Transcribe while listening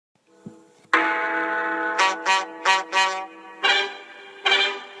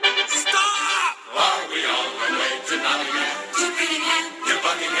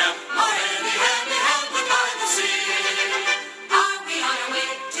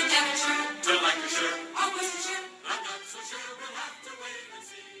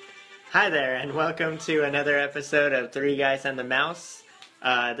Hi there, and welcome to another episode of Three Guys and the Mouse.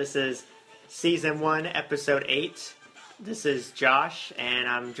 This is Season 1, Episode 8. This is Josh, and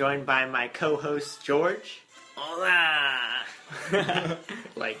I'm joined by my co-host, George. Hola!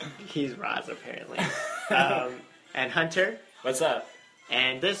 Like, he's Roz, apparently. And Hunter. What's up?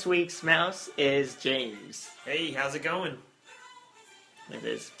 And this week's mouse is James. Hey, how's it going? With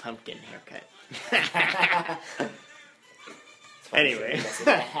his pumpkin haircut. Anyway.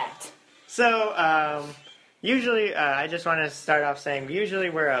 So, usually, I just want to start off saying, usually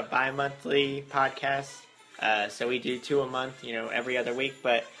we're a bi-monthly podcast, so we do 2 a month, every other week,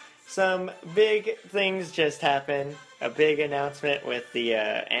 but some big things just happened, a big announcement with the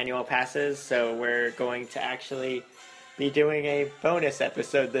annual passes, so we're going to actually be doing a bonus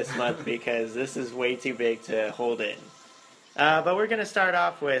episode this month, because this is way too big to hold in. But we're going to start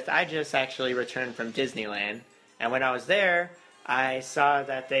off with, I just actually returned from Disneyland, and when I was there, I saw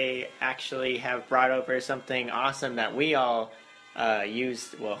that they actually have brought over something awesome that we all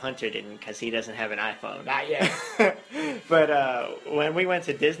used. Well, Hunter didn't because he doesn't have an iPhone. Not yet. But when we went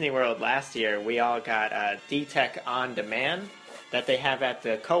to Disney World last year, we all got D-Tech On Demand that they have at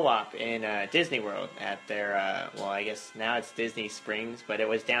the Co-op in Disney World at their, I guess now it's Disney Springs, but it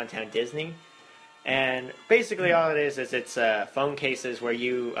was downtown Disney. And basically all it is it's phone cases where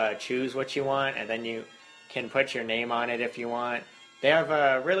you choose what you want, and then you can put your name on it if you want. They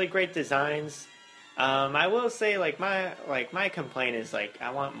have really great designs. I will say, my complaint is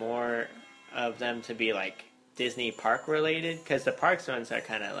I want more of them to be Disney park related, because the parks ones are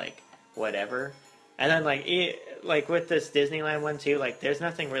kind of whatever. And then with this Disneyland one too, there's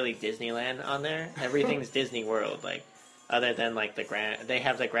nothing really Disneyland on there. Everything's Disney World, other than they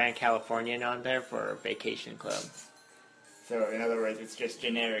have the Grand Californian on there for Vacation Club. So in other words, it's just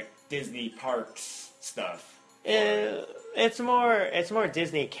generic Disney parks stuff. It's more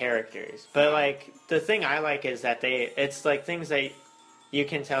Disney characters, but the thing I like is that it's things that you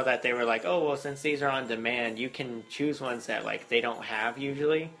can tell that they were since these are on demand, you can choose ones that they don't have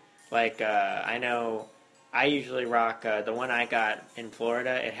usually. I know I usually rock the one I got in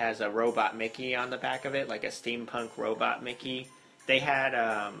Florida. It has a robot Mickey on the back of it, like a steampunk robot Mickey. They had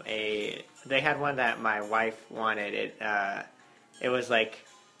one that my wife wanted. It was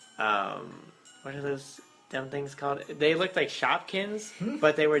what are those dumb things called? They looked like Shopkins,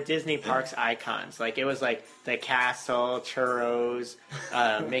 but they were Disney Parks icons. It was the castle, churros,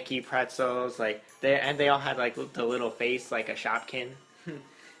 Mickey pretzels. They all had the little face like a Shopkin.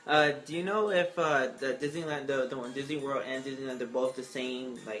 Do you know if the Disneyland, the one Disney World and Disneyland, they're both the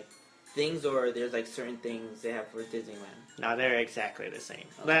same things, or there's certain things they have for Disneyland? No, they're exactly the same.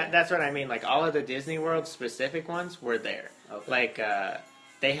 Okay. That's what I mean. All of the Disney World specific ones were there. Okay.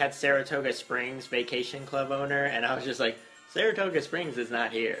 They had Saratoga Springs Vacation Club owner, and I was just Saratoga Springs is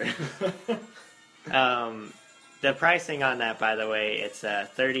not here. The pricing on that, by the way, it's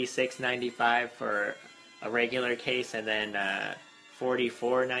 $36.95 for a regular case, and then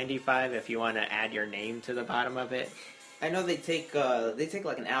 $44.95 if you want to add your name to the bottom of it. I know they take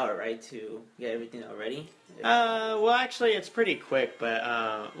an hour, right, to get everything all ready? Well, actually, it's pretty quick, but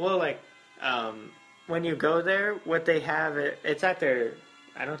when you go there, what they have, it's at their,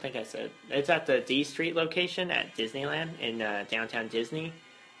 I don't think I said, it's at the D Street location at Disneyland in downtown Disney,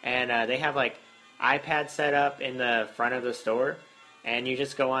 and they have iPads set up in the front of the store, and you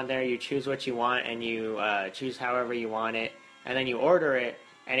just go on there, you choose what you want, and you choose however you want it, and then you order it,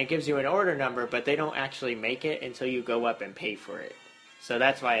 and it gives you an order number, but they don't actually make it until you go up and pay for it. So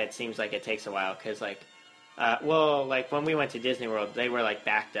that's why it seems like it takes a while, because when we went to Disney World, they were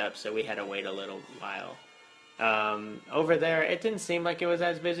backed up, so we had to wait a little while. Over there, it didn't seem like it was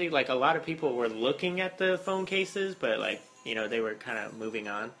as busy. A lot of people were looking at the phone cases, but they were kind of moving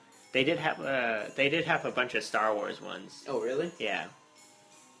on. They did have a bunch of Star Wars ones. Oh, really? Yeah.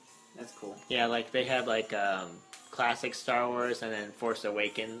 That's cool. Yeah, they had classic Star Wars and then Force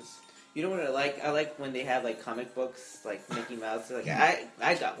Awakens. You know what I like? I like when they have comic books, Mickey Mouse.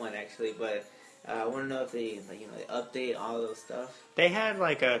 I got one actually, but I want to know if they they update all those stuff. They had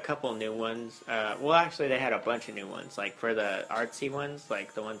a couple new ones. Actually, they had a bunch of new ones. for the artsy ones,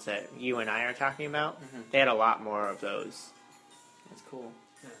 the ones that you and I are talking about. Mm-hmm. They had a lot more of those. That's cool.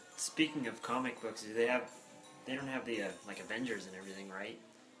 Yeah. Speaking of comic books, they don't have the Avengers and everything, right?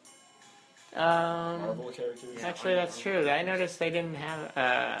 Marvel characters. Yeah, actually, that's true. I noticed they didn't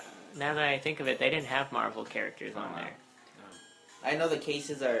have. Now that I think of it, they didn't have Marvel characters on there. I know the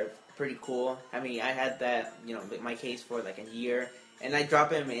cases are pretty cool. I mean, I had that, my case for a year, and I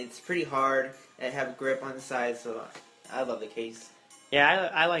drop them. It's pretty hard. I have a grip on the side, so I love the case.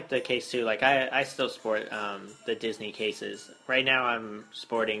 Yeah, I like the case too. Like I still sport the Disney cases. Right now I'm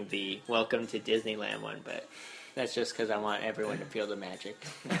sporting the Welcome to Disneyland one, but that's just because I want everyone to feel the magic.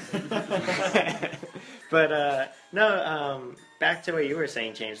 But no, back to what you were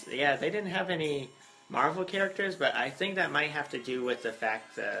saying, James. Yeah, they didn't have any Marvel characters, but I think that might have to do with the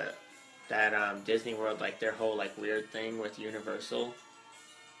fact that Disney World, like their whole like weird thing with Universal,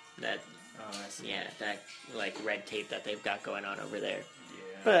 that I see. yeah, that like red tape that they've got going on over there.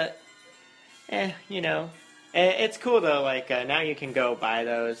 Yeah. But, you know, it's cool though. Like now you can go buy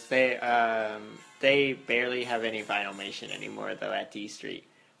those. They barely have any Vinylmation anymore though at D Street,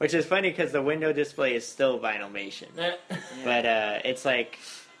 which is funny because the window display is still Vinylmation. But it's like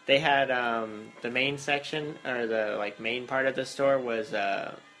they had the main section or the like main part of the store was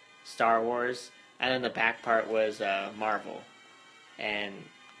Star Wars, and then the back part was Marvel, and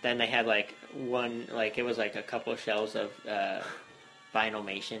then they had like one, like it was like a couple shelves of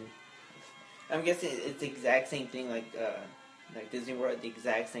Vinylmation. I'm guessing it's the exact same thing like Disney World, the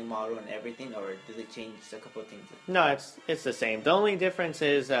exact same model and everything, or does it change a couple of things? No, it's the same. The only difference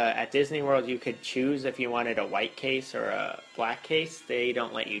is at Disney World you could choose if you wanted a white case or a black case. They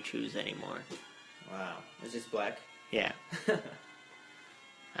don't let you choose anymore. Wow, it's just black. Yeah.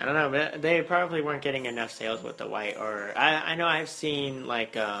 I don't know, but they probably weren't getting enough sales with the white, or I know I've seen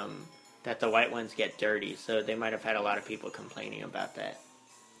like that the white ones get dirty, so they might have had a lot of people complaining about that.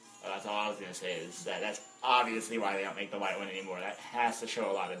 Well, that's all I was gonna say is that's obviously why they don't make the white one anymore. That has to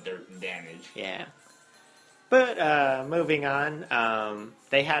show a lot of dirt and damage. Yeah. But moving on,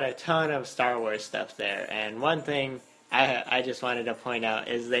 they had a ton of Star Wars stuff there, and one thing I just wanted to point out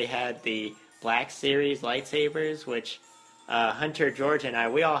is they had the Black Series lightsabers, which Hunter, George, and I,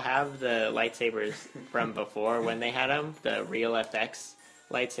 we all have the lightsabers from before when they had them, the Real FX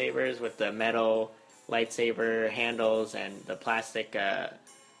lightsabers with the metal lightsaber handles and the plastic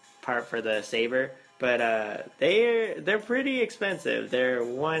part for the saber. But they're pretty expensive. They're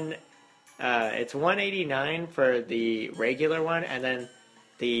it's $189 for the regular one, and then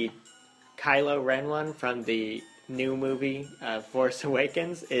the Kylo Ren one from the new movie Force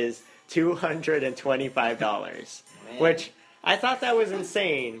Awakens is $225, which I thought that was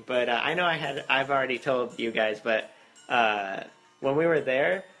insane. But I know I've already told you guys, but when we were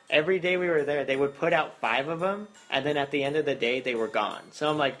there, every day we were there, they would put out 5 of them, and then at the end of the day, they were gone. So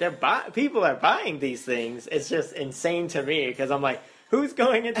I'm like, people are buying these things. It's just insane to me, because I'm like, who's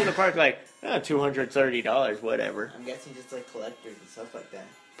going into the park like, $230, whatever. I'm guessing just like collectors and stuff like that.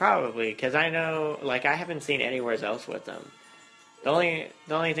 Probably, because I know, like, I haven't seen anywhere else with them. The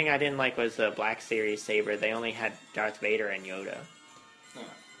only thing I didn't like was the Black Series saber. They only had Darth Vader and Yoda. Well,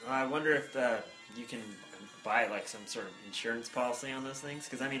 I wonder if you can buy like some sort of insurance policy on those things.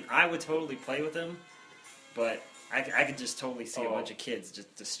 Because I mean, I would totally play with them, but I could just totally see a bunch of kids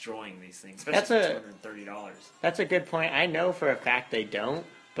just destroying these things, especially for $230. That's a good point. I know for a fact they don't.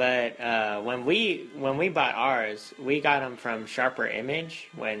 But when we bought ours, we got them from Sharper Image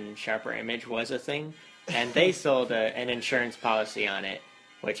when Sharper Image was a thing. And they sold an insurance policy on it,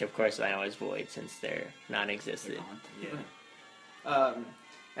 which of course I always void since they're non-existent. Yeah.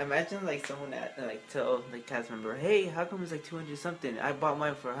 Imagine like someone tell like cast member, hey, how come it's like 200 something? I bought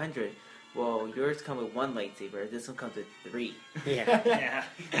mine for 100. Well, yours come with 1 lightsaber. This one comes with 3. Yeah. Yeah.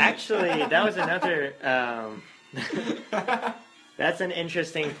 Actually, that was another. That's an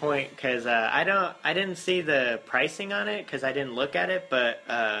interesting point because I didn't see the pricing on it because I didn't look at it, but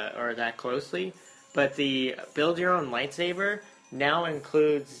or that closely. But the build your own lightsaber now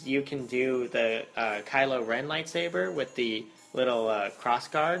includes you can do the Kylo Ren lightsaber with the little cross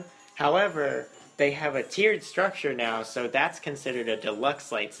guard. However, they have a tiered structure now, so that's considered a deluxe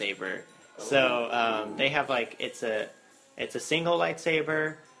lightsaber. So they have like it's a single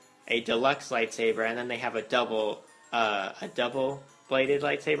lightsaber, a deluxe lightsaber, and then they have a double bladed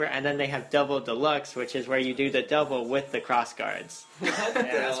lightsaber, and then they have double deluxe, which is where you do the double with the cross guards. Yeah,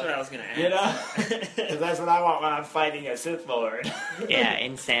 that's what I was gonna ask. You know? Because that's what I want when I'm fighting a Sith Lord. Yeah,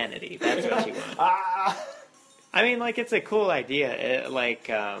 insanity. That's what you want. I mean, like, it's a cool idea,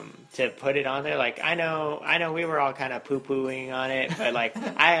 to put it on there. Like, I know we were all kind of poo-pooing on it, but, like,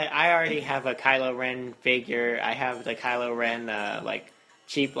 I already have a Kylo Ren figure. I have the Kylo Ren,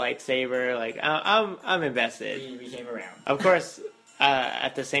 cheap lightsaber. Like, I'm invested. We came around. Of course,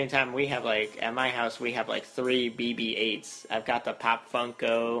 at the same time, we have, at my house, we have, 3 BB-8s. I've got the Pop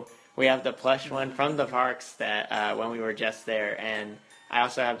Funko. We have the plush one from the parks that, when we were just there, and I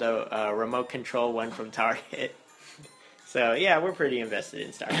also have the remote control one from Target. So, yeah, we're pretty invested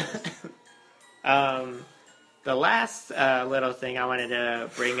in Star Wars. The last little thing I wanted to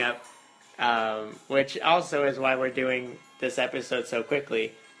bring up, which also is why we're doing this episode so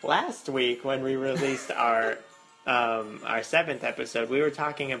quickly. Last week, when we released our 7th episode, we were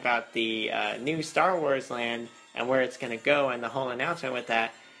talking about the new Star Wars land and where it's going to go and the whole announcement with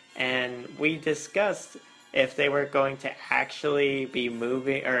that. And we discussed if they were going to actually be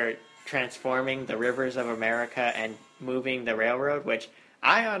moving or transforming the rivers of America and moving the railroad, which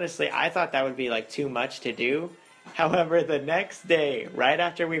I thought that would be like too much to do. However, the next day, right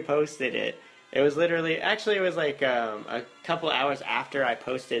after we posted it, it was literally, actually it was like a couple hours after I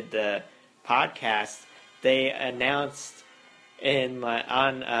posted the podcast, they announced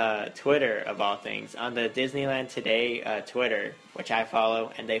on Twitter, of all things, on the Disneyland Today Twitter, which I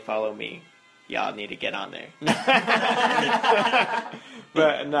follow, and they follow me. Y'all need to get on there.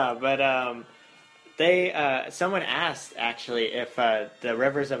 Someone asked, actually, if the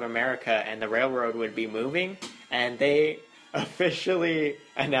Rivers of America and the railroad would be moving, and they officially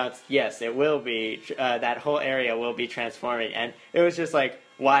announced, yes, it will be, that whole area will be transforming, and it was just like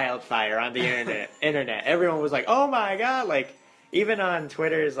wildfire on the internet. Everyone was like, oh my god, like, even on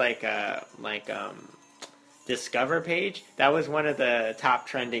Twitter's, Discover page, that was one of the top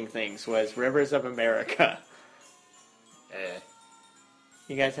trending things, was Rivers of America.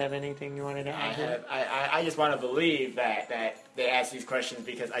 You guys have anything you wanted to add? I just want to believe that they ask these questions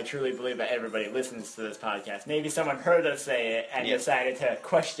because I truly believe that everybody listens to this podcast. Maybe someone heard us say it and decided to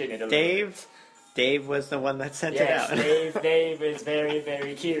question it a little bit. Dave was the one that sent it out. Dave is very,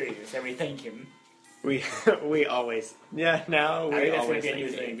 very curious, and we thank him. We always, now we that's always going to be a new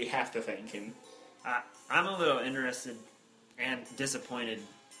thank thing. Dave. We have to thank him. I'm a little interested and disappointed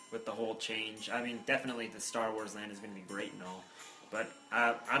with the whole change. I mean, definitely the Star Wars land is going to be great and all, but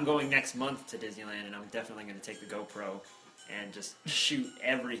I'm going next month to Disneyland, and I'm definitely going to take the GoPro and just shoot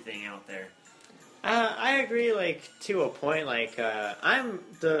everything out there. I agree, to a point.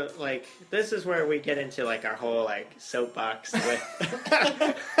 This is where we get into our whole soapbox with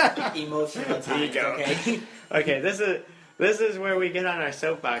Emotional times, Ego. okay? Okay, this is where we get on our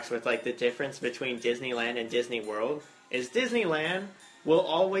soapbox with the difference between Disneyland and Disney World. Is Disneyland will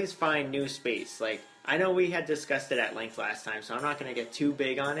always find new space. I know we had discussed it at length last time, so I'm not going to get too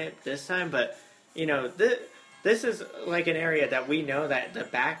big on it this time, but this is an area that we know that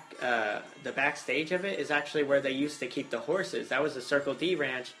the backstage of it is actually where they used to keep the horses. That was the Circle D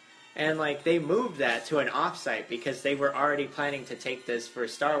Ranch, and they moved that to an offsite because they were already planning to take this for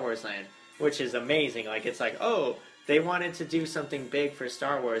Star Wars Land, which is amazing. They wanted to do something big for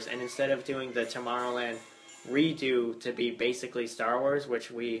Star Wars, and instead of doing the Tomorrowland redo to be basically Star Wars, which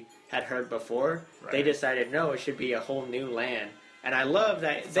we had heard before, they decided, no, it should be a whole new land. And I love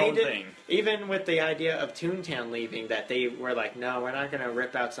that they did, even with the idea of Toontown leaving, that they were like, no, we're not going to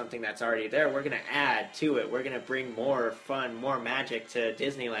rip out something that's already there. We're going to add to it. We're going to bring more fun, more magic to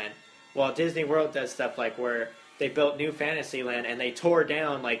Disneyland. While Disney World does stuff where they built New Fantasyland and they tore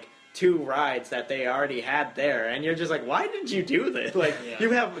down 2 rides that they already had there. And you're just like, why did you do this?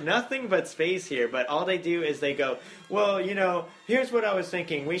 You have nothing but space here. But all they do is they go, well, here's what I was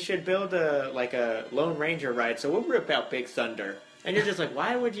thinking. We should build a Lone Ranger ride, so we'll rip out Big Thunder. And you're just like,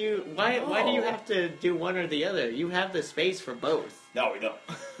 why do you have to do one or the other? You have the space for both. No, we don't.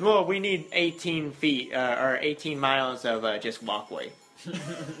 Well, we need 18 feet, or 18 miles of just walkway.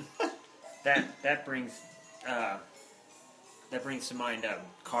 That brings to mind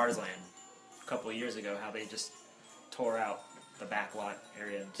Cars Land a couple of years ago, how they just tore out the back lot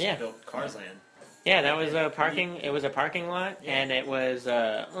area and just built Cars Land. Yeah, that was a parking. It was a parking lot, and it was,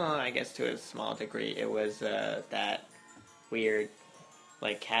 I guess to a small degree, it was that weird,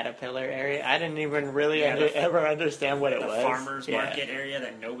 Caterpillar area. I didn't even really ever understand what it was. The farmers market area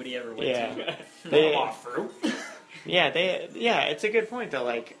that nobody ever went to. They want fruit. It's a good point though.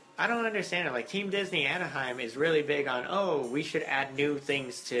 I don't understand it. Team Disney Anaheim is really big on, we should add new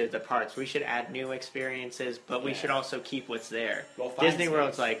things to the parks. We should add new experiences, but we should also keep what's there. Disney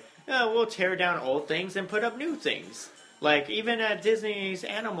World's we'll tear down old things and put up new things. Even at Disney's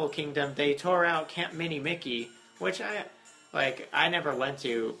Animal Kingdom, they tore out Camp Mini Mickey, which I never went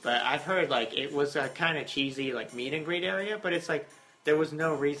to, but I've heard, it was a kind of cheesy, meet and greet area, but it's there was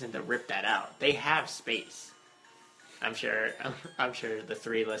no reason to rip that out. They have space. I'm sure the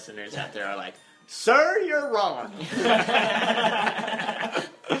 3 listeners out there are like, sir, you're wrong.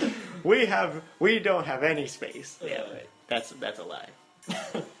 We don't have any space. Yeah, but that's a lie.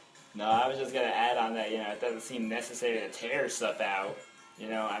 No, I was just going to add on that, it doesn't seem necessary to tear stuff out.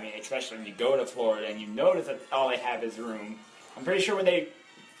 Especially when you go to Florida and you notice that all they have is room. I'm pretty sure when they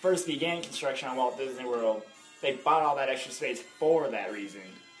first began construction on Walt Disney World, they bought all that extra space for that reason.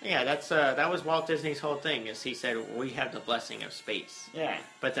 Yeah, that was Walt Disney's whole thing, is he said, we have the blessing of space. Yeah.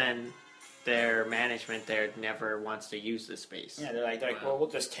 But then their management there never wants to use the space. Yeah, they're like, well, we'll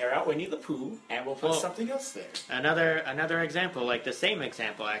just tear out Winnie the Pooh and we'll put something else there. Another example, like the same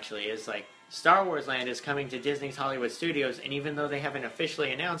example actually, is like Star Wars Land is coming to Disney's Hollywood Studios, and even though they haven't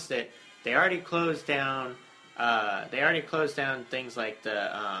officially announced it, they already closed down. Things like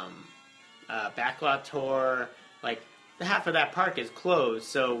the backlot tour. Like half of that park is closed,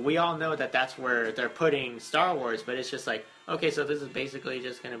 so we all know that that's where they're putting Star Wars. But it's just like, okay, so this is basically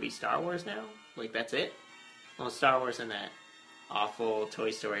just going to be Star Wars now. Like that's it. Well, Star Wars and that awful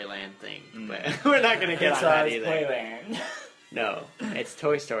Toy Story Land thing, but we're not going to get on that either. Playland. No, it's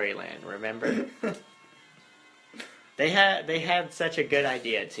Toy Story Land. Remember? They had such a good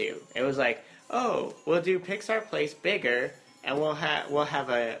idea too. It was like, oh, we'll do Pixar Place bigger, and we'll have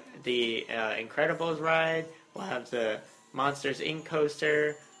the Incredibles ride. We'll have the Monsters Inc.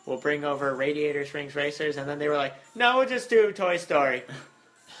 coaster. We'll bring over Radiator Springs Racers, and then they were like, no, we'll just do Toy Story.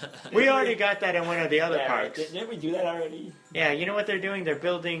 We already got that in one of the other parks. Didn't we do that already? Yeah, you know what they're doing? They're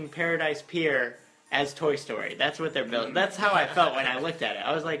building Paradise Pier as Toy Story. That's what they're building. That's how I felt when I looked at it.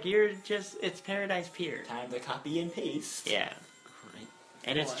 I was like, it's Paradise Pier. Time to copy and paste. Yeah. Right.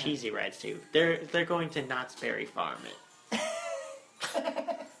 And it's cheesy rides too. They're going to Knott's Berry Farm it.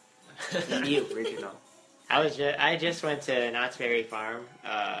 The original. I just went to Knott's Berry Farm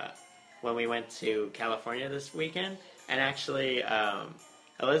when we went to California this weekend, and actually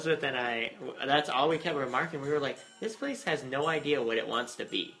Elizabeth and I, that's all we kept remarking. We were like, this place has no idea what it wants to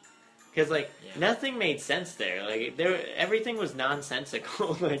be. Because, nothing made sense there. Like, everything was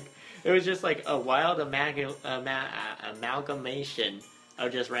nonsensical. Like, it was just, like, a wild amalgamation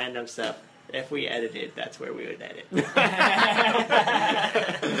of just random stuff. If we edited, that's where we would edit.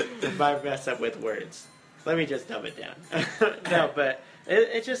 My mess up with words. Let me just dumb it down. No, but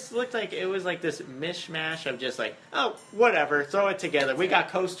it just looked like it was like this mishmash of just like, oh, whatever, throw it together. We got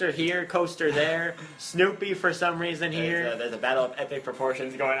coaster here, coaster there, Snoopy for some reason here. There's a battle of epic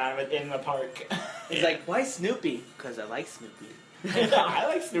proportions going on within the park. He's like, why Snoopy? Because I like Snoopy. I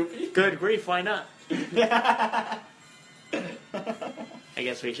like Snoopy. Good grief, why not? I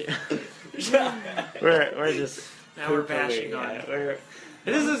guess we should. we're just. Now we're bashing on.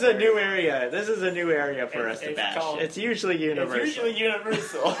 This is a new area. This is a new area for us to It's bash. called- It's usually universal. It's usually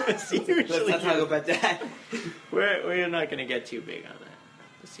universal. It's usually Let's not talk about that. We're not going to get too big on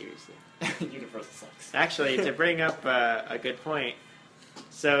that. Seriously. Universal sucks. Actually, to bring up a good point,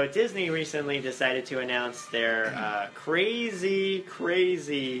 so Disney recently decided to announce their crazy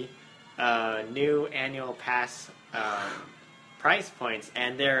new annual pass price points,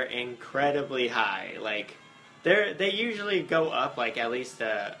 and they're incredibly high. Like, they usually go up like at least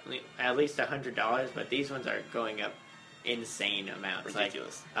 $100, but these ones are going up insane amounts.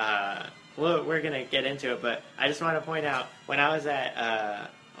 Ridiculous. Like, well, we're gonna get into it, but I just want to point out when I was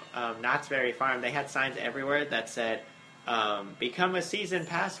at Knott's Berry Farm, they had signs everywhere that said, "Become a season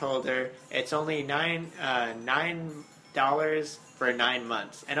pass holder. It's only $9 for 9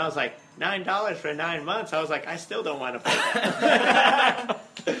 months." And I was like, $9 for 9 months? I was like, I still don't want to pay that.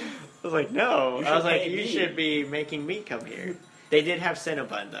 I was like, no. I was like, you should be making me come here. They did have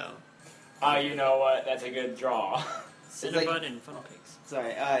Cinnabon, though. Oh, you know what? That's a good draw. Cinnabon and Funnel Cakes.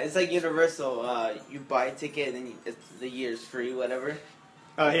 Sorry, it's like Universal. You buy a ticket and then the year's free, whatever.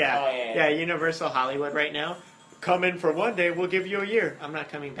 Oh, yeah. Oh, yeah. Yeah, Universal Hollywood right now. Come in for 1 day, we'll give you a year. I'm not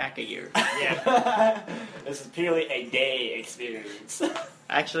coming back a year. Yeah. This is purely a day experience.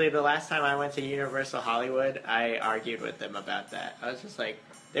 Actually, the last time I went to Universal Hollywood, I argued with them about that. I was just like,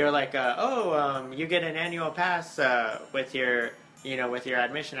 they were like, you get an annual pass with your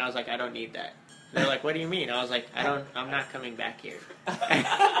admission. I was like, I don't need that. They're like, what do you mean? I was like, I'm not coming back here.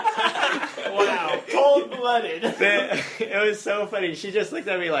 Wow, cold-blooded. It was so funny. She just looked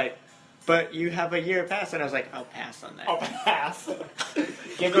at me like, but you have a year pass, and I was like, I'll pass on that. I'll pass. Give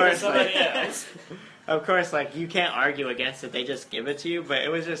it to course, somebody like- else. Of course, like, you can't argue against it. They just give it to you. But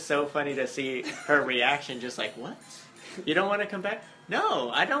it was just so funny to see her reaction, just like, what? You don't want to come back? No,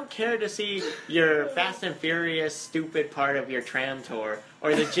 I don't care to see your Fast and Furious stupid part of your tram tour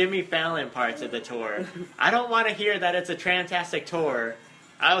or the Jimmy Fallon parts of the tour. I don't want to hear that it's a Tramtastic tour.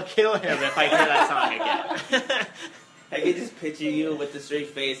 I'll kill him if I hear that song again. I can just picture you with the straight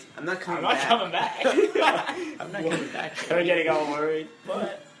face. I'm not coming I'm not back. coming back. I'm not coming back. I'm getting all worried,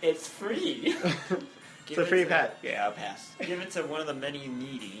 but it's free. It's a free pass. Yeah, I'll pass. Give it to one of the many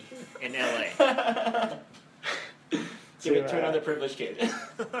needy in LA. Give it to another privileged kid.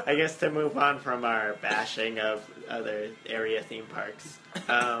 I guess to move on from our bashing of other area theme parks.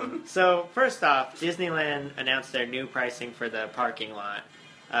 So first off, Disneyland announced their new pricing for the parking lot,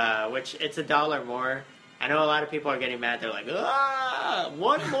 which it's $1 more. I know a lot of people are getting mad. They're like, $1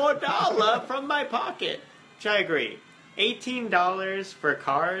 more from my pocket. Which I agree. $18 for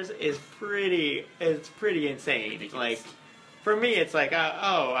cars is pretty insane. Ridiculous. Like, for me, it's like,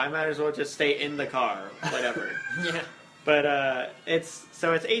 I might as well just stay in the car, whatever. Yeah. But it's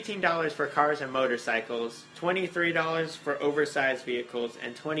 $18 for cars and motorcycles, $23 for oversized vehicles,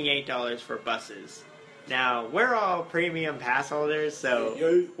 and $28 for buses. Now, we're all premium pass holders,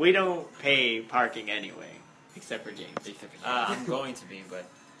 so we don't pay parking anyway, except for James. I'm going to be, but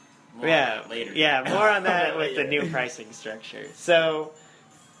more Yeah, on that later. Yeah, more on that with the new pricing structure. So,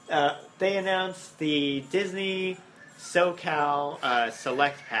 they announced the Disney SoCal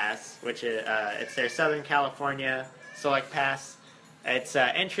Select Pass, which is it's their Southern California Select Pass. It's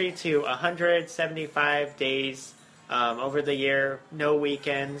entry to 175 days over the year, no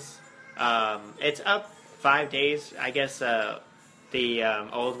weekends. It's up 5 days. I guess the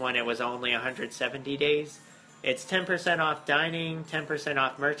old one, it was only 170 days. It's 10% off dining, 10%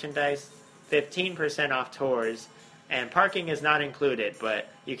 off merchandise, 15% off tours, and parking is not included, but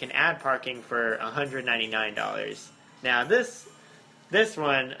you can add parking for $199. Now this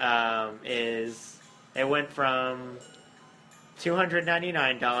one it went from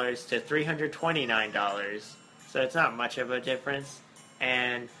 $299 to $329, so it's not much of a difference.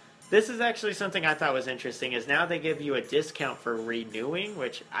 And this is actually something I thought was interesting, is now they give you a discount for renewing,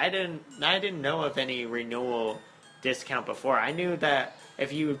 which I didn't know of any renewal discount before. I knew that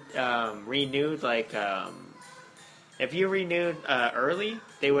if you renewed early,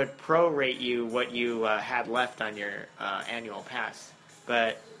 they would prorate you what you had left on your annual pass.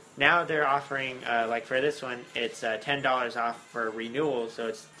 But now they're offering, like for this one, it's $10 off for renewal, so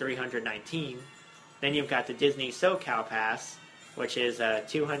it's $319. Then you've got the Disney SoCal Pass, which is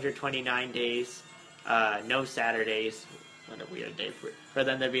 229 days, no Saturdays. What a weird day for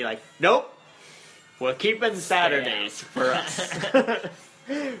them to be like, nope, we're keeping Saturdays for us.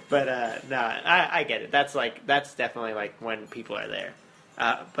 But no, I get it. That's definitely like when people are there.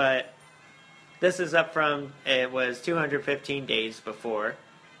 But this is up from, it was 215 days before.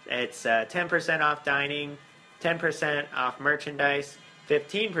 It's 10% off dining, 10% off merchandise,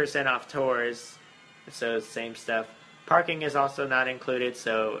 15% off tours. So same stuff. Parking is also not included,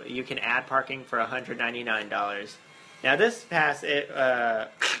 so you can add parking for $199. Now this pass, it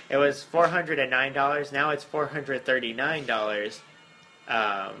was $409. Now it's $439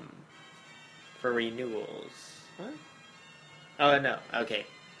 for renewals. What? Oh no. Okay.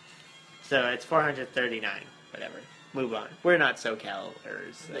 So it's $439. Whatever. Move on. We're not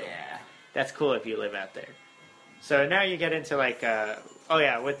SoCalers. So Yeah. that's cool if you live out there. So now you get into like,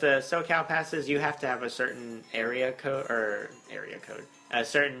 with the SoCal passes, you have to have a certain a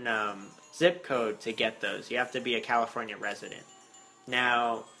certain zip code to get those. You have to be a California resident.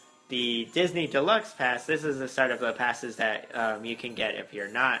 Now, the Disney Deluxe Pass, this is the start of the passes that you can get if you're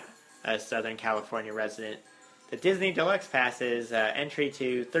not a Southern California resident. The Disney Deluxe Pass is entry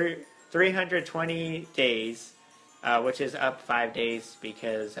to 320 days, which is up 5 days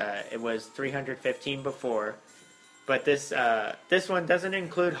because it was 315 before. But this one doesn't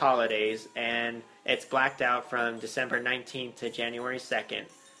include holidays, and it's blacked out from December 19th to January 2nd.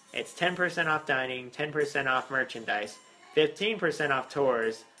 It's 10% off dining, 10% off merchandise, 15% off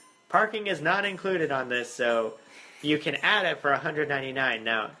tours. Parking is not included on this, so you can add it for $199.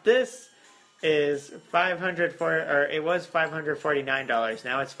 Now, this is it was $549.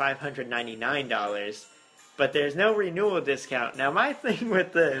 Now it's $599. But there's no renewal discount. Now, my thing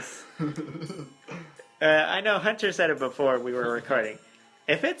with this, I know Hunter said it before we were recording.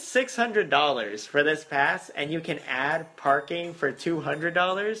 If it's $600 for this pass and you can add parking for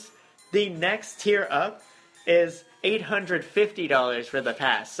 $200, the next tier up is $850 for the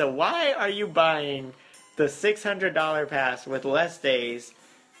pass. So why are you buying the $600 pass with less days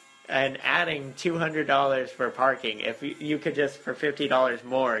and adding $200 for parking if you could just, for $50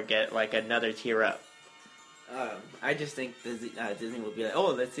 more, get like another tier up? I just think Disney will be like,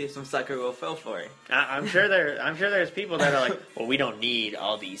 oh, let's see if some sucker will fall for it. I'm sure there's people that are like, well, we don't need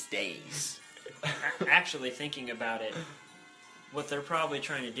all these days. Actually, thinking about it, what they're probably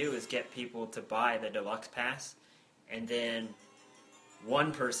trying to do is get people to buy the deluxe pass, and then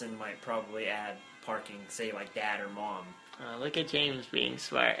one person might probably add parking, say like dad or mom. Look at James being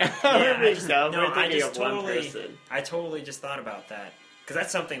smart. I totally just thought about that. Because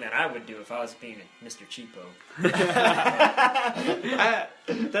that's something that I would do if I was being a Mr. Cheapo.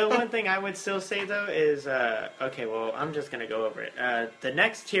 The one thing I would still say, though, is... I'm just going to go over it. The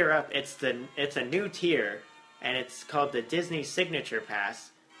next tier up, it's a new tier, and it's called the Disney Signature Pass.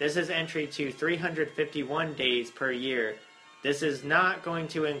 This is entry to 351 days per year. This is not going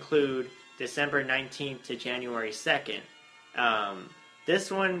to include December 19th to January 2nd.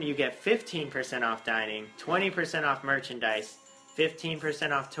 This one, you get 15% off dining, 20% off merchandise,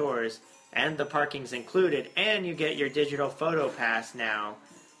 15% off tours, and the parking's included, and you get your digital photo pass now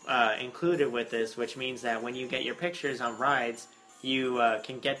included with this, which means that when you get your pictures on rides, you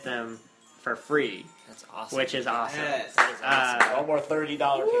can get them for free. That's awesome. Which is awesome. Yes. That is awesome. No more $30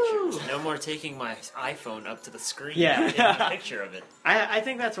 pictures. No more taking my iPhone up to the screen Yeah. and taking a picture of it. I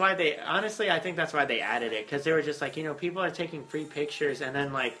think that's why they, honestly, I think that's why they added it, because they were just like, people are taking free pictures, and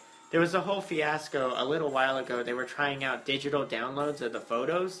then, like, there was a whole fiasco a little while ago. They were trying out digital downloads of the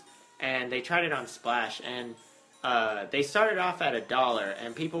photos, and they tried it on Splash, and they started off at $1,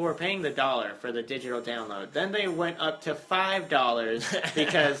 and people were paying the $1 for the digital download. Then they went up to $5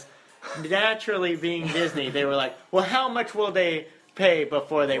 because naturally, being Disney, they were like, well, how much will they pay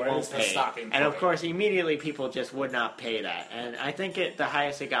before they Where's won't the pay? stopping And of point? course, immediately people just would not pay that. And I think the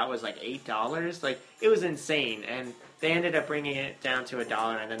highest it got was like $8. Like, it was insane. And they ended up bringing it down to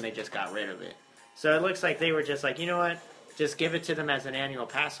 $1, and then they just got rid of it. So it looks like they were just like, you know what? Just give it to them as an annual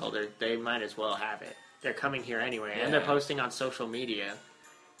pass holder. They might as well have it. They're coming here anyway, and they're Yeah. posting on social media.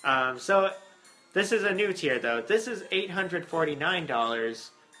 So this is a new tier, though. This is $849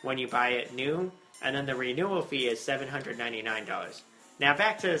 when you buy it new, and then the renewal fee is $799. Now,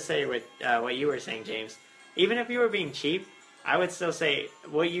 back to say what you were saying, James. Even if you were being cheap, I would still say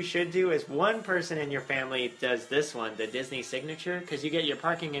what you should do is one person in your family does this one, the Disney Signature, because you get your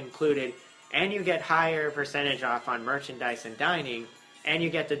parking included, and you get higher percentage off on merchandise and dining, and you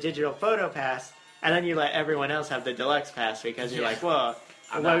get the digital photo pass, and then you let everyone else have the deluxe pass because you're Yeah. like, well,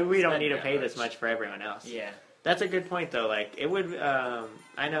 I'm not we don't spending need to that pay this much. much for everyone else. Yeah. That's a good point, though. Like, it would,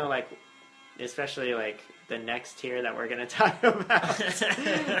 I know, like, especially, like, the next tier that we're going to talk about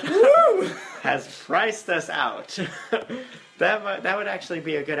has priced us out. that would actually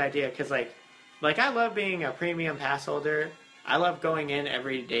be a good idea, because, like, I love being a premium pass holder. I love going in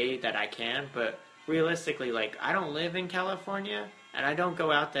every day that I can, but realistically, like, I don't live in California, and I don't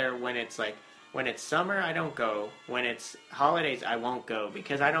go out there when it's, like, when it's summer, I don't go. When it's holidays, I won't go,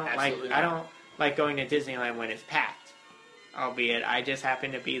 because I don't Absolutely like, I not. don't like going to Disneyland when it's packed. Albeit, I just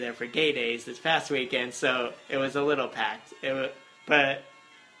happened to be there for Gay Days this past weekend, so it was a little packed. But,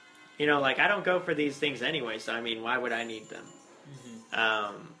 like, I don't go for these things anyway, so, I mean, why would I need them?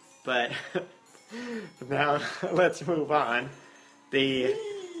 But now, let's move on. The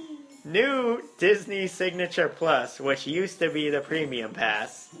new Disney Signature Plus, which used to be the Premium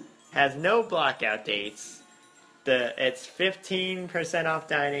Pass, has no blockout dates. It's 15% off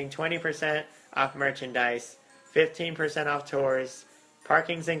dining, 20% off merchandise, 15% off tours,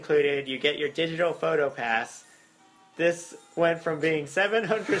 parking's included, you get your digital photo pass. This went from being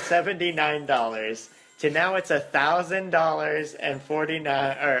 $779 to now it's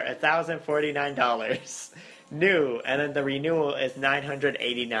 $1,049 new, and then the renewal is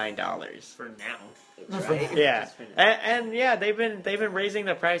 $989 For now. Right? Yeah, and yeah, they've been raising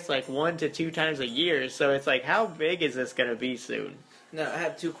the price like 1 to 2 times a year. So it's like, how big is this gonna be soon? Now, I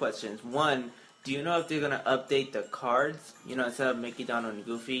have two questions. One, do you know if they're going to update the cards? Instead of Mickey, Donald, and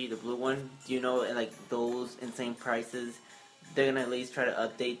Goofy, the blue one, do you know, like, those insane prices, they're going to at least try to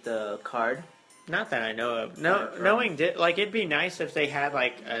update the card? Not that I know of. No, knowing like, it'd be nice if they had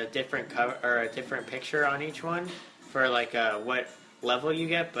like a different cover or a different picture on each one for like what level you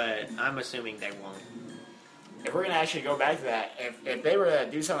get, but I'm assuming they won't. If we're going to actually go back to that, if they were to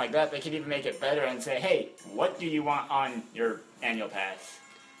do something like that, they could even make it better and say, hey, what do you want on your annual pass?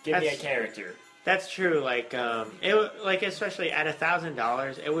 Give me a That's- character. That's true. Like, especially at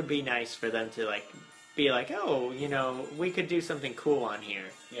 $1,000, it would be nice for them to like be like, oh, we could do something cool on here.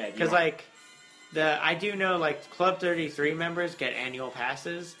 Yeah, you Because want- I do know like Club 33 members get annual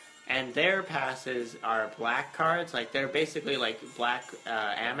passes, and their passes are black cards. Like, they're basically like black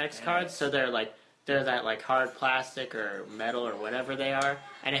Amex cards. So they're that like hard plastic or metal or whatever they are,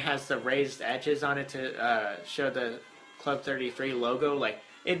 and it has the raised edges on it to show the Club 33 logo. Like,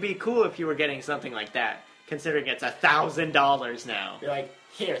 it'd be cool if you were getting something like that, considering it's $1,000 now. You're like,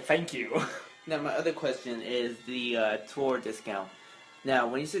 here, thank you. Now, my other question is the tour discount. Now,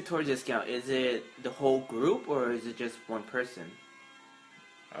 when you say tour discount, is it the whole group, or is it just one person?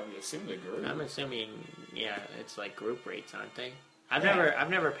 I would assume the group. I'm assuming, yeah, it's like group rates, aren't they? I've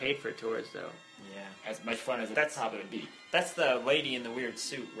never paid for tours though. Yeah. As much fun as That's- it probably would be. That's the lady in the weird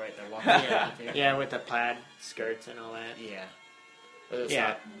suit, right? They're walking Yeah, around. yeah, with the plaid skirts and all that. Yeah. But it's Yeah.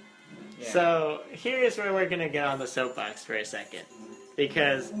 not- yeah. So here's where we're gonna get on the soapbox for a second,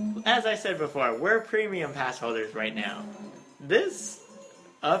 because as I said before, we're premium pass holders right now. This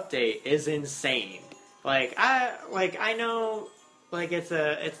update is insane. I know like it's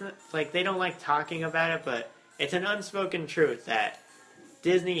like they don't like talking about it, but it's an unspoken truth that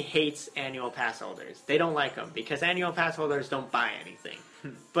Disney hates annual pass holders. They don't like them because annual pass holders don't buy anything.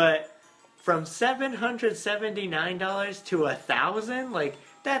 But from $779 to $1,000, like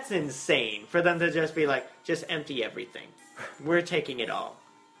that's insane for them to just be like, just empty everything. We're taking it all.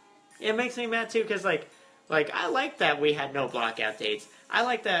 It makes me mad too because like I like that we had no blockout dates. I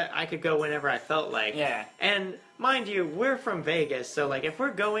like that I could go whenever I felt like. Yeah. And mind you, we're from Vegas, so like if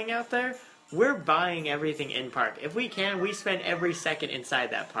we're going out there, we're buying everything in park. If we can, we spend every second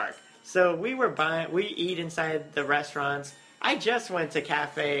inside that park. So we eat inside the restaurants. I just went to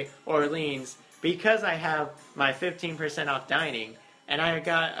Cafe Orleans because I have my 15% off dining, and I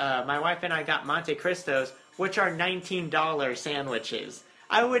got my wife and I got Monte Cristos, which are $19 sandwiches.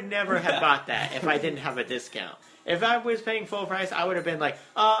 I would never have bought that if I didn't have a discount. If I was paying full price, I would have been like,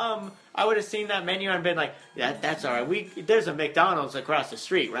 I would have seen that menu and been like, that's all right. There's a McDonald's across the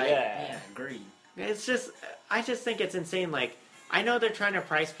street, right? Yeah, agreed. It's just, I just think it's insane. Like, I know they're trying to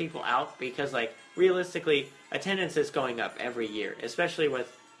price people out because, like, realistically, attendance is going up every year, especially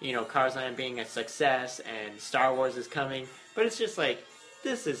with, Cars Land being a success and Star Wars is coming. But it's just like,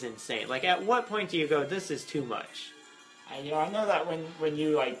 this is insane. Like, at what point do you go, this is too much? I know that when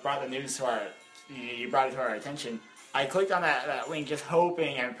you like brought the news to you brought it to our attention, I clicked on that link just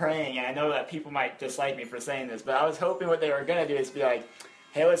hoping and praying, and I know that people might dislike me for saying this, but I was hoping what they were going to do is be like,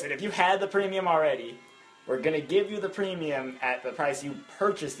 hey, listen, if you had the premium already, we're going to give you the premium at the price you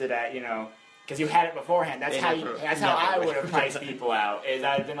purchased it at, because you had it beforehand. That's how I would have priced people out, is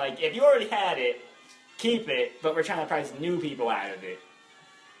I've been like, if you already had it, keep it, but we're trying to price new people out of it.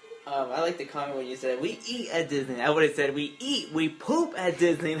 I like the comment when you said, we eat at Disneyland. I would have said, we poop at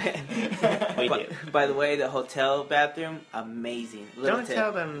Disneyland. We do. By the way, the hotel bathroom, amazing. Don't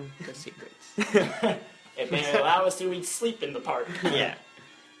tell them the secrets. If they allow us to, we'd sleep in the park. We've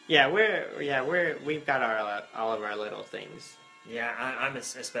got all of our little things. Yeah, I'm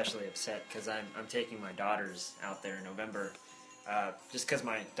especially upset because I'm taking my daughters out there in November, just because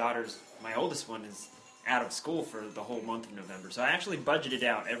my oldest one is out of school for the whole month of November. So I actually budgeted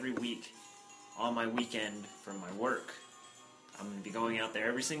out every week on my weekend from my work. I'm going to be going out there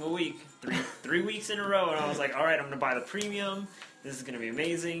every single week, three weeks in a row, and I was like, all right, I'm going to buy the premium. This is going to be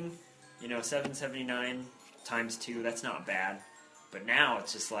amazing. $779 times 2, that's not bad. But now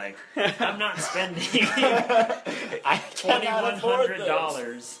it's just like, I'm not spending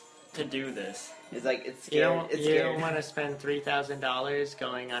 $2,100 to do this. It's like, it's scary. You don't want to spend $3,000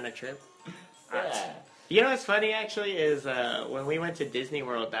 going on a trip? Yeah. What's funny actually is when we went to Disney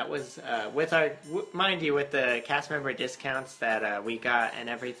World, that was with the cast member discounts that we got and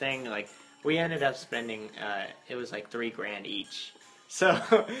everything. Like we ended up spending it was like $3,000 each. So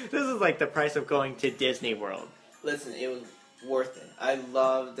this is like the price of going to Disney World. Listen, it was worth it. I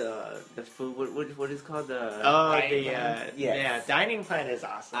loved the food. What is it called dining plan is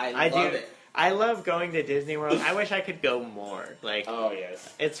awesome. I love it. I love going to Disney World. I wish I could go more. Like, oh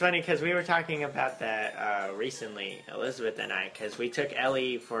yes, it's funny because we were talking about that recently, Elizabeth and I, because we took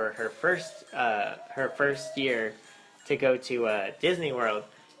Ellie for her first year to go to Disney World,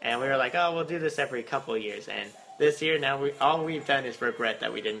 and we were like, oh, we'll do this every couple of years. And this year, now all we've done is regret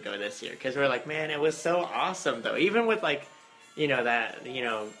that we didn't go this year because we're like, man, it was so awesome though. Even with like,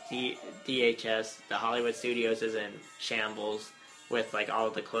 DHS, the Hollywood Studios is in shambles. With like all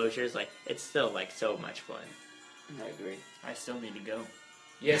the closures, like it's still like so much fun. I agree. I still need to go.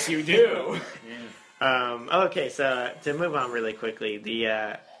 Yes, you do. Yeah. Okay, so to move on really quickly,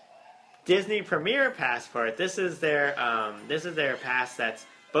 the Disney Premier Passport. This is their pass that's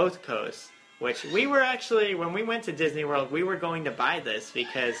both coasts. Which we were actually, when we went to Disney World, we were going to buy this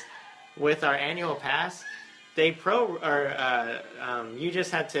because with our annual pass, you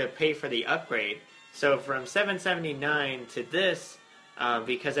just had to pay for the upgrade. So from $779 to this.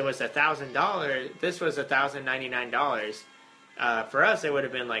 Because it was $1,000, this was $1,099. For us, it would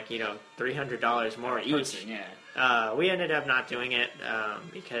have been like $300 more each. Person, yeah. We ended up not doing it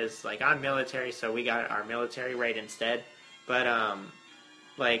because like I'm military, so we got our military rate instead. But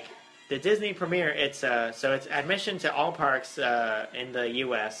like the Disney Premier, it's admission to all parks in the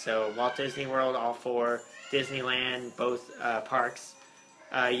U.S. So Walt Disney World, all 4, Disneyland, both parks.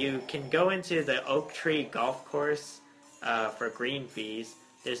 You can go into the Oak Tree Golf Course. For green fees.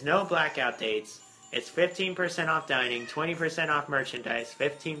 There's no blackout dates. It's 15% off dining, 20% off merchandise,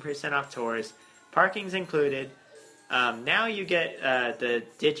 15% off tours. Parking's included. Now you get the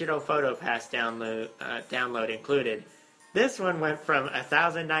digital photo pass download included. This one went from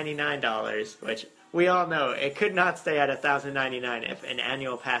 $1,099, which we all know it could not stay at $1,099 if an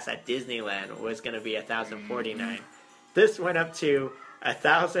annual pass at Disneyland was going to be $1,049. This went up to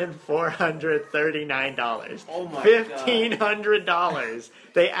 $1,439. Oh my $1,500.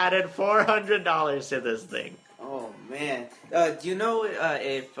 They added $400 to this thing. Oh man. Do you know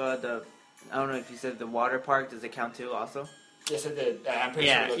if the I don't know if you said the water park does it count too also? Yes, it did. I'm pretty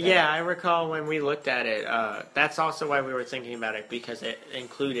Yeah, sure. yeah. I recall when we looked at it. That's also why we were thinking about it because it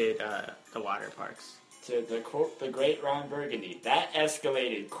included the water parks. To the quote, the great Ron Burgundy, that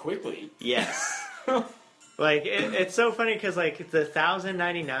escalated quickly. Yes. Like it's so funny because like the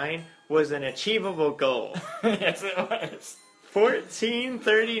 $1,099 was an achievable goal. Yes, it was.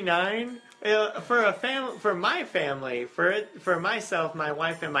 $1,439 for my family, for myself, my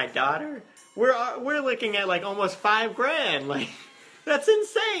wife, and my daughter. We're looking at like almost $5,000. Like that's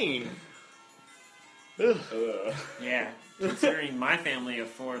insane. Ugh. Yeah, considering my family of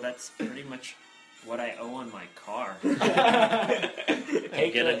 4, that's pretty much what I owe on my car.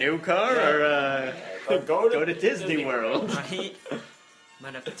 Get a new car or go to Disney World.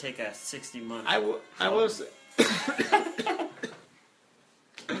 Might have to take a 60-month. I will.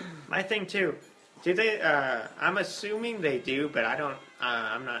 My thing too. Do they? I'm assuming they do, but I don't.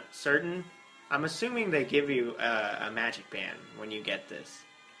 I'm not certain. I'm assuming they give you a magic band when you get this.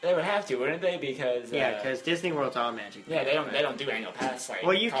 They would have to, wouldn't they? Because Yeah, because Disney World's all magic band. yeah, they don't do annual pass like.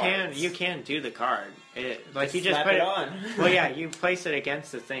 Well, you cards. can do the card. Like you just slap put it on. Well, yeah, you place it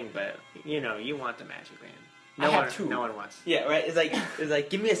against the thing, but you want the magic band. I have two. No one wants. Yeah, right. It's like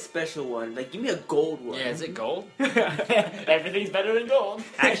give me a special one. Like give me a gold one. Yeah, is it gold? Everything's better than gold.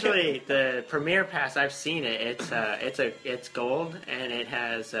 Actually, the Premier Pass, I've seen it. It's gold, and it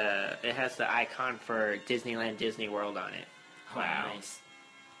has the icon for Disneyland, Disney World on it. Wow. Nice.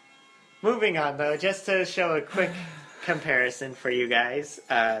 Moving on, though, just to show a quick comparison for you guys,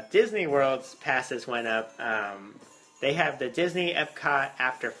 Disney World's passes went up. They have the Disney Epcot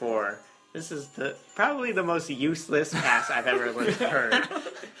After 4. This is probably the most useless pass I've ever heard.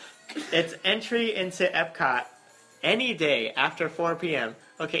 It's entry into Epcot any day after 4 p.m.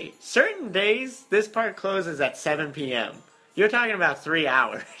 Okay, certain days, this park closes at 7 p.m. You're talking about 3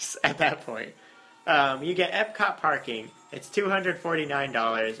 hours at that point. You get Epcot parking. It's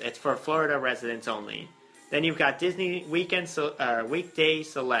 $249. It's for Florida residents only. Then you've got Disney Weekday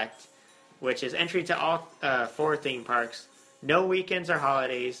Select, which is entry to all 4 theme parks. No weekends or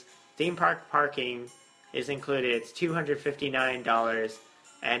holidays. Theme park parking is included. It's $259,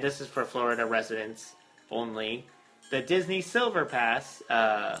 and this is for Florida residents only. The Disney Silver Pass,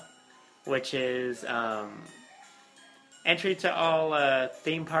 which is entry to all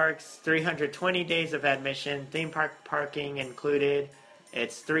theme parks, 320 days of admission, theme park parking included.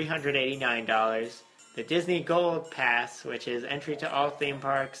 It's $389. The Disney Gold Pass, which is entry to all theme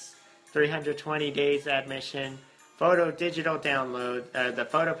parks, 320 days admission, digital download, the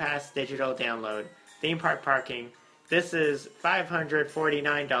Photo Pass digital download, theme park parking. This is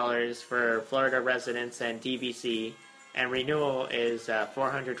 $549 for Florida residents and DVC, and renewal is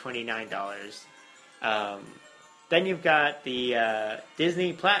 $429. Then you've got the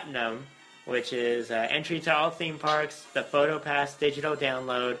Disney Platinum, which is entry to all theme parks, the Photo Pass digital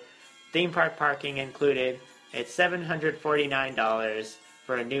download, theme park parking included. It's $749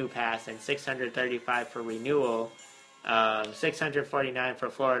 for a new pass and $635 for renewal. $649 for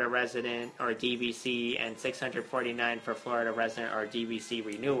Florida resident or DVC, and $649 for Florida resident or DVC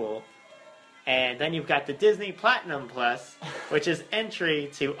renewal. And then you've got the Disney Platinum Plus, which is entry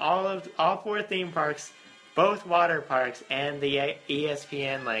to all 4 theme parks, both water parks, and the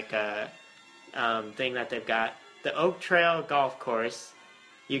ESPN thing that they've got. The Oak Trail Golf Course.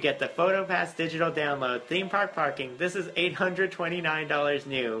 You get the Photo Pass digital download, theme park parking. This is $829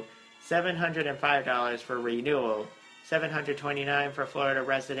 new, $705 for renewal, $729 for Florida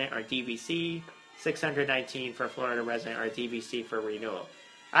resident or DVC, $619 for Florida resident or DVC for renewal.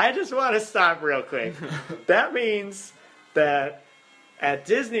 I just want to stop real quick. That means that at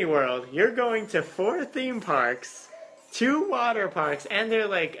Disney World, you're going to 4 theme parks, 2 water parks, and their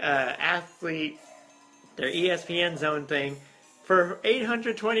athlete, their ESPN zone thing for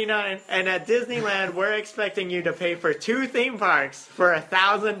 $829. And at Disneyland, we're expecting you to pay for 2 theme parks for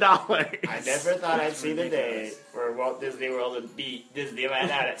 $1,000. I never thought I'd see the day where Walt Disney World would beat Disneyland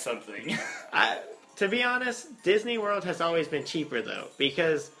out at something. To be honest, Disney World has always been cheaper, though,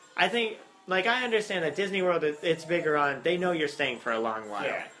 because I think, I understand that Disney World, it's bigger on, they know you're staying for a long while.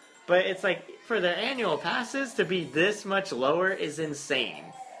 Yeah. But it's for the annual passes to be this much lower is insane.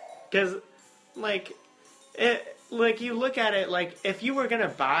 Because, you look at it, if you were going to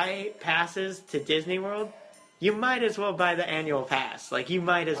buy passes to Disney World, you might as well buy the annual pass. You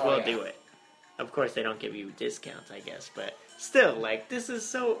might as well do it. Of course, they don't give you discounts, I guess, but still, this is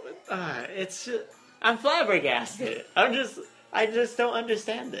so, it's just, I'm flabbergasted. I just don't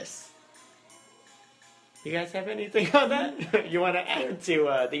understand this. You guys have anything on that? You want to add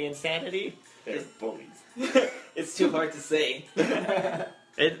to the insanity? They're bullies. It's too hard to say.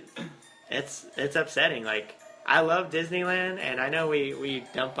 It's upsetting. Like, I love Disneyland, and I know we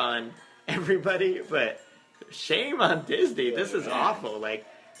dump on everybody, but shame on Disney. This is awful. Like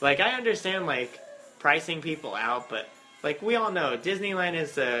I understand like pricing people out, but like we all know, Disneyland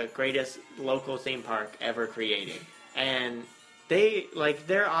is the greatest local theme park ever created, and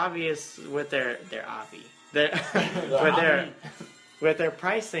they're obvious with their with their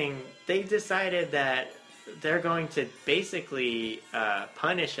pricing. They decided that they're going to basically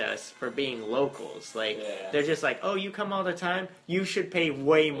punish us for being locals. Like, they're just like, oh, you come all the time, you should pay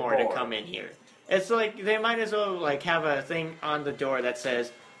way more to come in here. It's like, they might as well, like, have a thing on the door that says,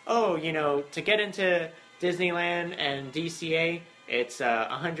 oh, you know, to get into Disneyland and DCA, it's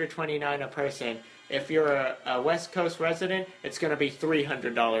 $129 a person. If you're a West Coast resident, it's going to be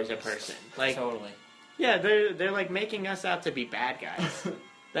 $300 a person. Like, Totally. yeah, they're like making us out to be bad guys.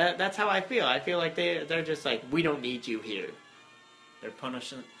 That's how I feel. I feel like they're just like, we don't need you here. They're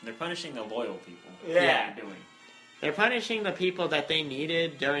punishing the loyal people. Yeah. They're doing. They're punishing the people that they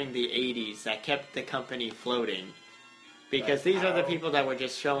needed during the 80s that kept the company floating. Because these are the people that were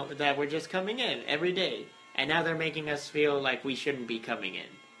just coming in every day. And now they're making us feel like we shouldn't be coming in.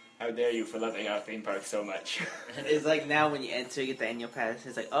 How dare you for loving our theme park so much? It's like now when you enter, you get the annual pass.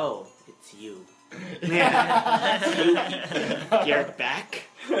 It's like, oh, it's you. Yeah. You're back?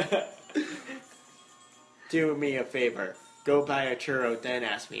 Do me a favor. Go buy a churro, then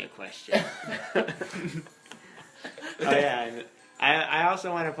ask me a question. Oh yeah, and I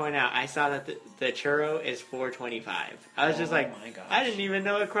also want to point out, I saw that the churro is $4.25. I was just like, my gosh. I didn't even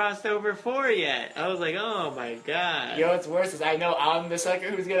know it crossed over $4 yet. I was like, oh my god. You know what's worse is I know I'm the sucker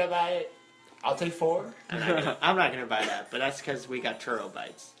who's gonna buy it. I'll take 4. I'm not gonna buy that, but that's because we got churro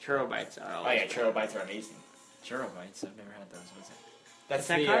bites. Churro bites are always. Oh yeah, churro bites are amazing. Churro bites. I've never had those. What's it? That's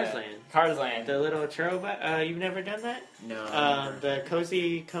at Cars Land. Cars Land. The little churro bite. You've never done that? No. The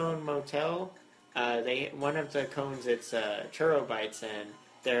Cozy Cone Motel. One of the cones, it's churro bites, and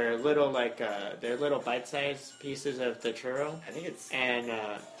they're little they're little bite-sized pieces of the churro. I think it's And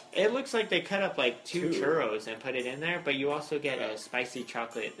it looks like they cut up like two churros and put it in there, but you also get a spicy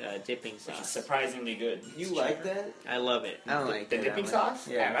chocolate dipping which is sauce. surprisingly good. You like that? I love it. I don't like The that dipping much. sauce?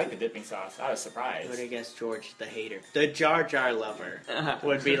 Yeah. I like the dipping sauce. I was surprised. But I guess George the hater, the Jar Jar lover,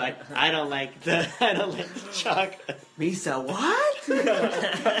 would be like, I don't like the chocolate. Misa, what?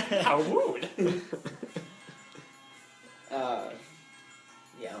 How rude!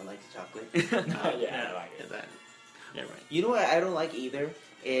 Yeah, I don't like the chocolate. Yeah, I like it. Never mind. You know what I don't like either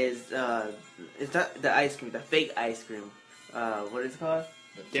is it's not the ice cream, the fake ice cream. What is it called?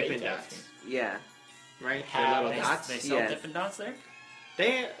 The Dippin' fake Dots. ice cream. Yeah. Right? How The They, little dots. they sell Yes. Dippin' Dots there?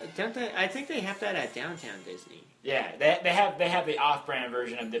 I think they have that at Downtown Disney. Yeah, they have the off-brand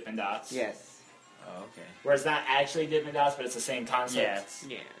version of Dippin' Dots. Yes. Oh, okay. Where it's not actually Dippin' Dots, but it's the same concept. Yeah. It's,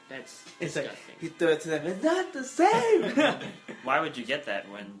 Yeah, that's It's like disgusting. you throw it to them. It's not the same. why would you get that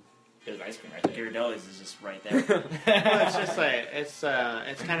when There's ice cream right there. Ghirardelli's is just right there? Well, it's just like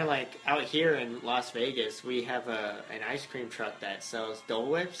it's kind of like out here in Las Vegas. We have an ice cream truck that sells Dole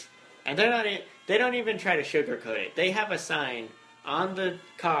Whips, and they don't even try to sugarcoat it. They have a sign on the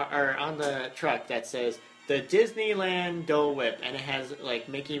car or on the truck that says the Disneyland Dole Whip, and it has like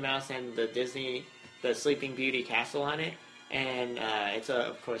Mickey Mouse and the Sleeping Beauty castle on it, and it's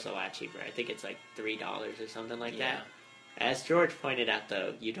of course a lot cheaper. I think it's like $3 or something like that. As George pointed out,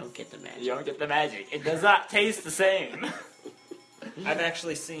 though, you don't get the magic. You don't get the magic. It does not taste the same. I've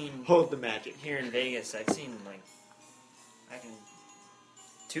actually seen Hold the magic. here in Vegas. I've seen like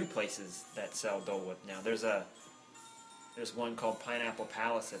two places that sell Dole Whip now. There's one called Pineapple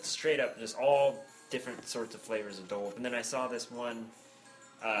Palace that's straight up just all different sorts of flavors of Dole Whip. And then I saw this one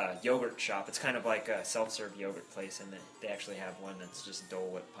yogurt shop. It's kind of like a self-serve yogurt place, and they actually have one that's just Dole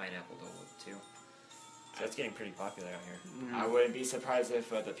Whip, pineapple Dole Whip too. So it's getting pretty popular out here. I wouldn't be surprised if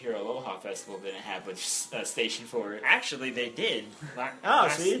the Pure Aloha Festival didn't have a station for it. Actually, they did.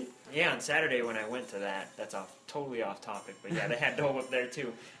 See? Yeah, on Saturday when I went to that, that's totally off topic, but yeah, they had Dole Whip there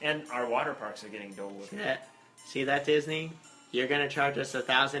too. And our water parks are getting Dole Whip. See that, Disney? You're gonna charge us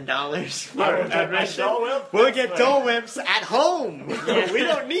 $1,000 for I will get my admission? Dole Whip? We'll get Dole Whips at home. We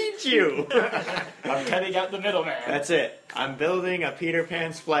don't need you. I'm cutting out the middleman. That's it. I'm building a Peter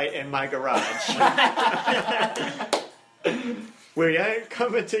Pan's flight in my garage. We ain't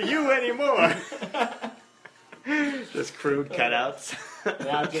coming to you anymore. Just crude cutouts.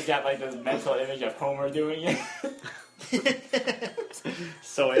 Now I've just got like this mental image of Homer doing it.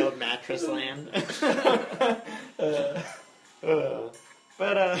 Soiled mattress land.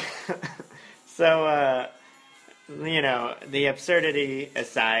 So, the absurdity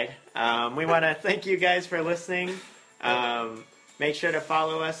aside, we want to thank you guys for listening. Make sure to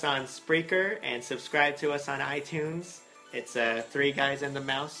follow us on Spreaker and subscribe to us on iTunes. It's Three Guys and the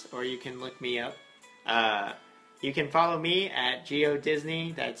Mouse, or you can look me up. You can follow me at Gio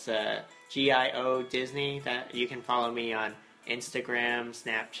Disney. That's GIO Disney. That you can follow me on Instagram,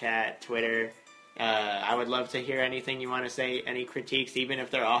 Snapchat, Twitter. I would love to hear anything you want to say, any critiques, even if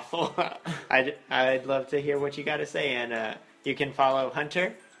they're awful. I'd love to hear what you got to say. And you can follow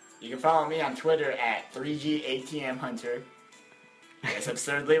Hunter. You can follow me on Twitter at 3GATM Hunter. It's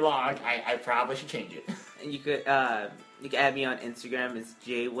absurdly long. I probably should change it. And you can add me on Instagram. It's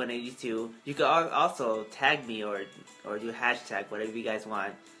J182. You could also tag me or do hashtag, whatever you guys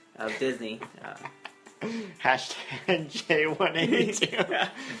want, of Disney. Hashtag J182.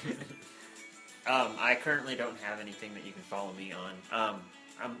 I currently don't have anything that you can follow me on.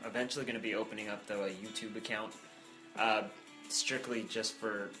 I'm eventually going to be opening up, though, a YouTube account, strictly just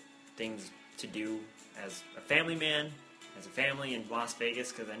for things to do as a family man, as a family in Las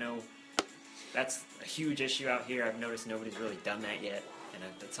Vegas, because I know that's a huge issue out here. I've noticed nobody's really done that yet, and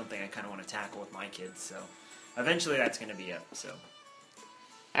that's something I kind of want to tackle with my kids. So eventually that's going to be up. So.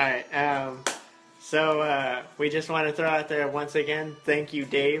 All right. So we just want to throw out there once again, thank you,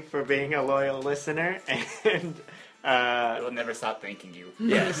 Dave, for being a loyal listener, and We'll never stop thanking you.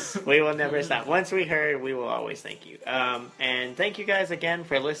 yes, we will never stop. Once we heard, we will always thank you. And thank you guys again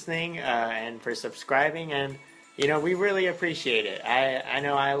for listening and for subscribing, and we really appreciate it. I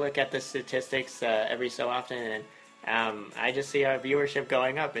know I look at the statistics every so often, and I just see our viewership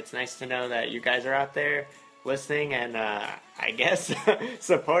going up. It's nice to know that you guys are out there listening and I guess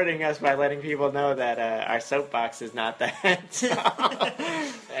supporting us by letting people know that our soapbox is not that.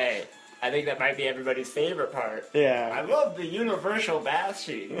 Hey, I think that might be everybody's favorite part. Yeah. I love the universal bath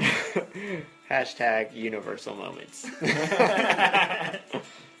sheet. Hashtag universal moments.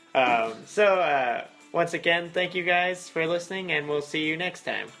 So once again, thank you guys for listening, and we'll see you next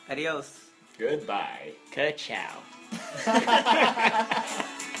time. Adios. Goodbye. Ka-chow.